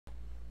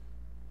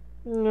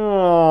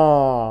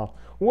Aww.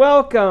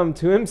 Welcome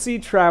to MC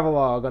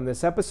Travelogue. On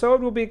this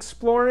episode, we'll be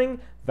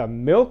exploring the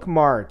Milk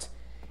Mart.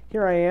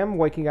 Here I am,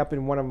 waking up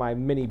in one of my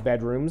mini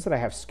bedrooms that I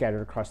have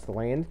scattered across the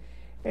land.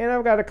 And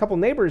I've got a couple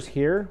neighbors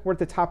here. We're at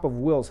the top of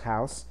Will's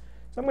house.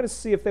 So I'm going to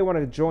see if they want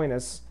to join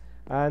us.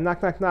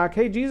 Knock, knock, knock.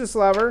 Hey, Jesus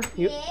lover.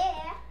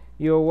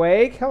 You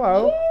awake?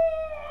 Hello. Yeah.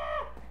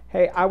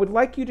 Hey, I would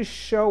like you to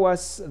show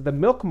us the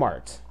Milk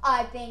Mart.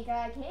 I think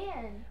I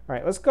can. All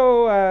right, let's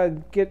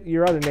go get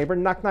your other neighbor.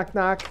 Knock, knock,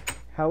 knock.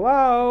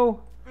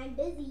 Hello. I'm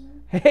busy.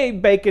 Hey,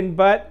 Bacon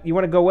Butt. You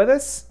want to go with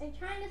us? I'm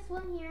trying to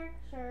swim here.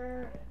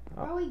 Sure.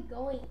 Where are we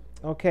going?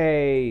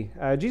 Okay.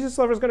 Jesus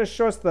Lover is going to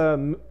show us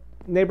the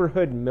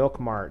neighborhood Milk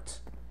Mart.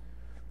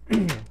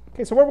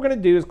 Okay, so what we're going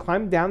to do is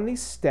climb down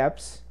these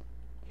steps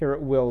here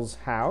at Will's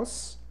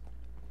house.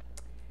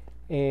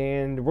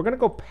 And we're going to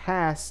go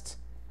past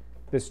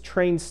this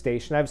train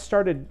station. I've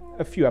started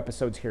a few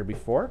episodes here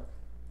before.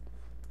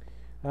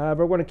 But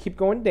we're going to keep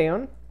going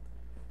down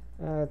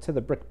to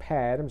the brick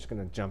pad. I'm just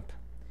going to jump.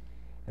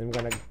 And I'm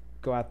going to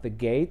go out the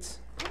gate.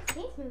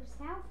 Dance moves,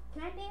 Sal.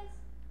 Can I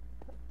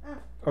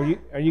dance?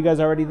 Are you guys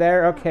already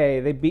there? Okay,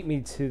 they beat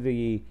me to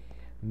the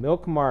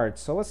Milk Mart.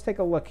 So let's take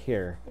a look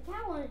here. The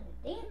cow wanted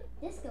to dance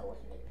disco with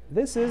me.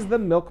 This is the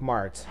Milk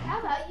Mart. How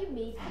about you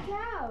meet the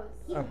cows?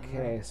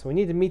 Okay, so we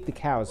need to meet the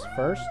cows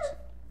first.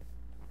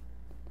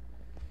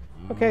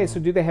 Okay, so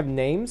do they have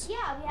names?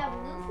 Yeah, we have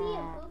Luffy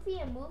and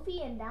Poofy and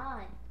Moofy and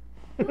Don.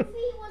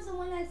 Poofy was the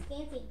one that's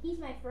dancing. He's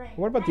my friend.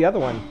 What about the other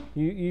one?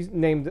 You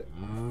named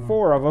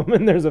 4 of them,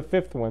 and there's a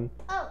 5th one.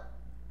 Oh,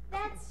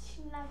 that's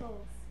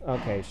Snuggles.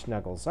 Okay,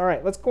 Snuggles. All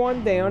right, let's go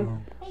on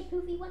down. Hey,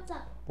 Poofy, what's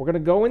up? We're going to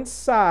go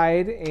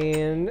inside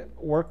and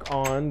work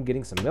on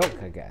getting some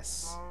milk, I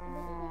guess.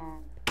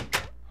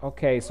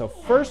 Okay, so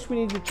first we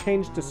need to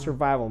change to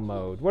survival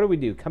mode. What do we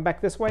do? Come back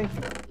this way?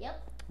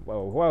 Yep.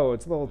 Whoa, whoa,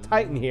 it's a little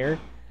tight in here.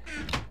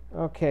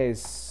 Okay,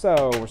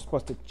 so we're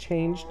supposed to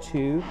change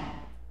to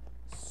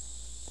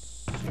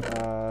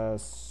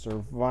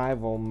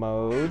survival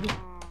mode.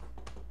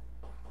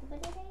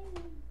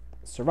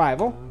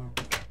 Survival.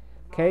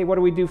 Okay, what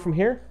do we do from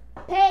here?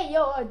 Pay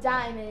your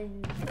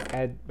diamonds.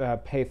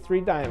 Pay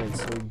 3 diamonds.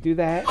 So we do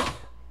that,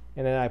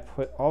 and then I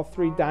put all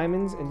 3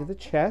 diamonds into the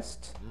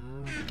chest.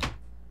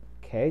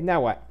 Okay,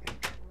 now what?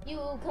 You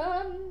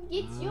come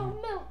get your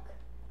milk.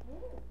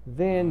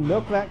 Then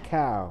milk that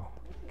cow.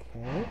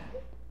 Okay.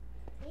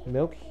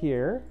 Milk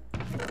here.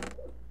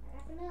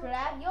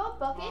 Grab your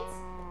bucket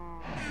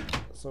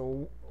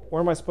So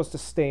where am I supposed to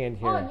stand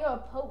here? on your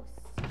post.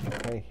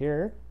 Okay,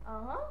 here.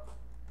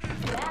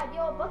 Grab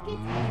your bucket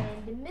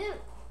and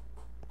milk.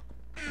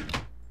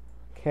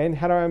 Okay, and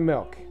how do I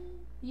milk?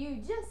 You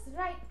just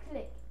right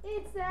click.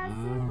 It's as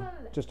simple.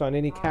 Just on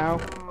any cow?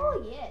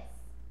 Oh yes.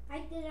 I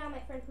did it on my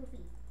friend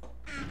Poofy.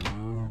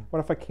 What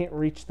if I can't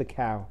reach the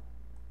cow?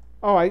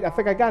 Oh, I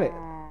think I got it.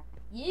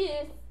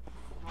 Yes.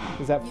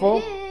 Is that You full?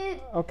 did.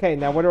 Okay,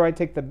 now where do I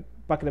take the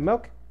bucket of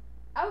milk?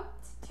 Out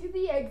to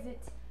the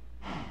exit.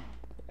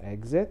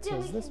 Exit Then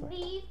is we this can way.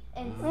 leave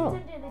and sit Oh.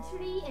 under the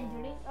tree and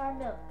drink our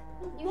milk.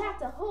 You have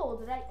to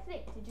hold right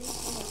click to drink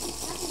the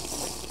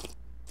milk.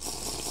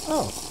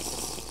 Oh.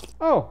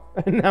 Oh,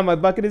 and now my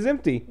bucket is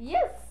empty.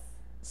 Yes.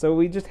 So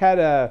we just had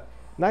a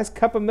nice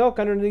cup of milk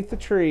underneath the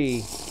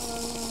tree.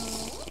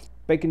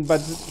 Bacon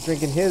Bud's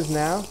drinking his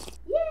now.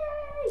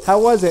 Yay! How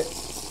was it?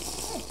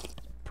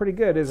 Pretty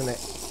good, isn't it?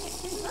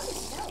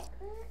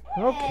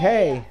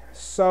 Okay,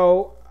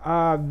 so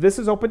this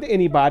is open to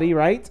anybody,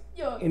 right?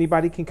 Yes.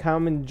 Anybody can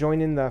come and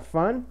join in the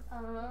fun.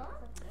 Uh-huh.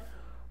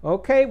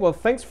 Okay, well,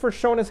 thanks for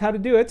showing us how to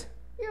do it.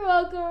 You're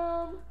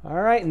welcome.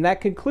 All right, and that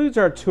concludes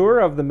our tour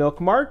of the Milk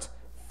Mart.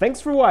 Thanks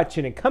for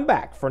watching, and come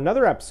back for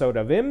another episode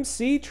of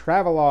MC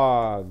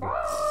Travelogue.